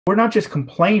We're not just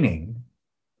complaining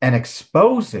and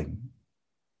exposing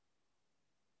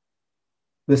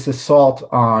this assault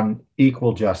on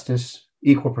equal justice,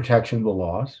 equal protection of the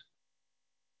laws.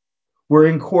 We're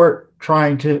in court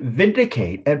trying to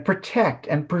vindicate and protect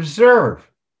and preserve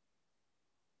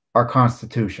our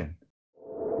Constitution.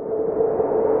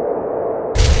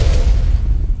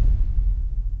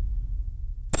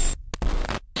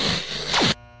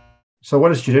 So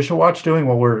what is Judicial Watch doing?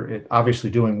 Well, we're obviously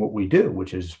doing what we do,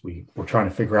 which is we're trying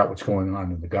to figure out what's going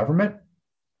on in the government,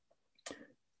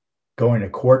 going to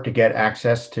court to get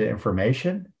access to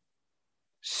information,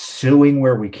 suing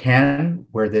where we can,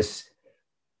 where this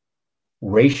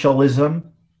racialism,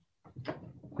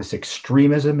 this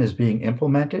extremism is being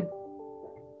implemented.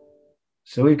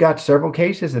 So we've got several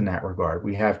cases in that regard.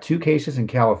 We have 2 cases in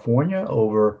California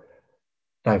over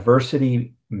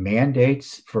diversity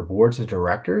mandates for boards of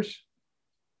directors,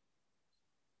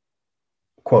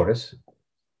 quotas,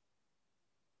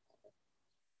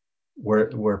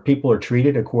 where people are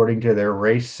treated according to their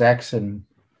race, sex, and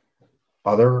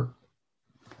other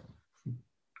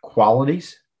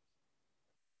qualities,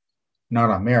 not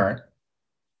on merit.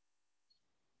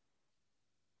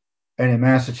 And in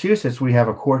Massachusetts, we have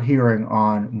a court hearing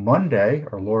on Monday.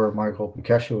 Our lawyer, Michael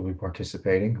Pekesha, will be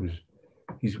participating,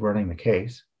 he's running the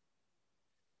case.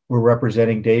 We're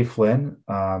representing Dave Flynn,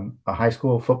 a high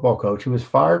school football coach who was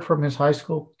fired from his high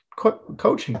school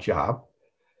coaching job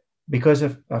because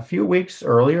a few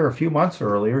months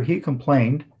earlier, he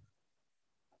complained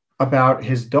about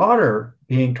his daughter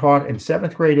being taught in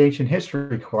 7th grade ancient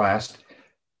history class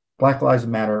Black Lives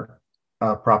Matter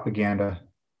propaganda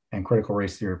and critical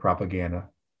race theory propaganda,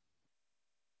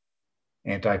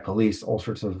 anti-police, all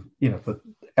sorts of,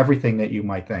 everything that you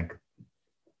might think.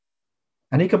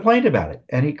 And he complained about it,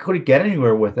 and he couldn't get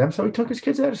anywhere with them, so he took his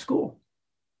kids out of school,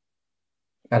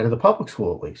 out of the public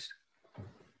school at least.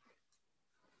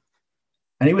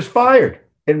 And he was fired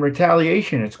in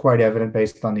retaliation. It's quite evident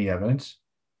based on the evidence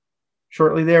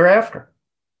shortly thereafter.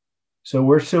 So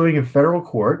we're suing in federal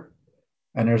court,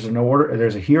 and there's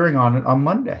a hearing on it on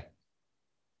Monday.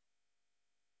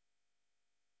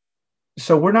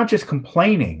 So we're not just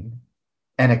complaining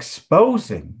and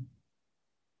exposing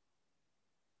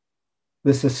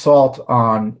this assault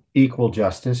on equal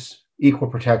justice, equal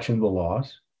protection of the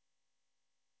laws.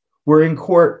 We're in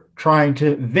court trying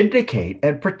to vindicate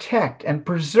and protect and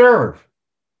preserve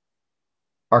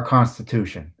our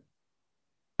Constitution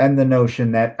and the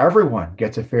notion that everyone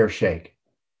gets a fair shake,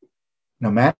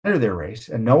 no matter their race,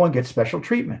 and no one gets special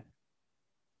treatment.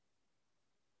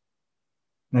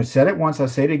 And I said it once, I'll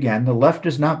say it again, the left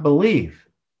does not believe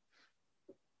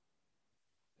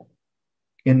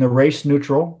in the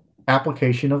race-neutral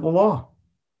application of the law.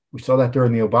 We saw that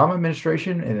during the Obama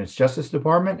administration and its Justice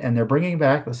Department, and they're bringing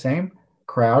back the same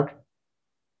crowd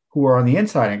who are on the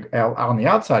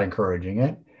outside encouraging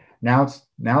it. Now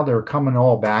they're coming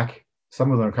all back.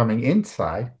 Some of them are coming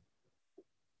inside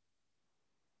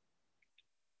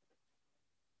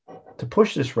to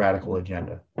push this radical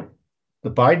agenda.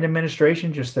 The Biden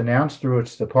administration just announced through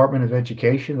its Department of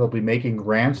Education they'll be making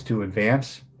grants to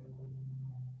advance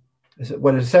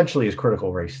what essentially is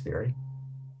critical race theory.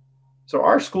 So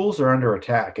our schools are under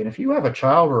attack. And if you have a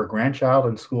child or a grandchild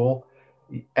in school,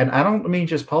 and I don't mean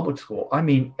just public school, I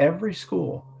mean every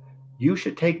school, you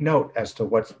should take note as to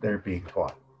what they're being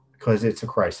taught, because it's a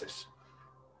crisis.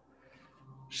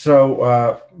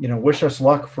 So, wish us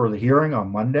luck for the hearing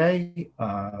on Monday.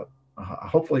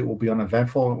 Hopefully it will be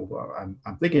uneventful.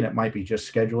 I'm thinking it might be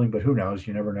just scheduling, but who knows?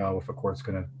 You never know if a court's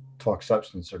going to talk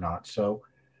substance or not. So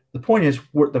the point is,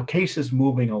 the case is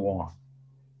moving along,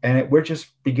 and we're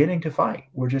just beginning to fight.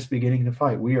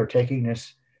 We are taking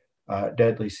this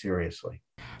deadly seriously.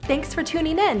 Thanks for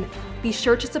tuning in. Be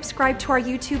sure to subscribe to our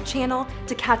YouTube channel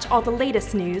to catch all the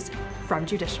latest news from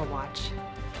Judicial Watch.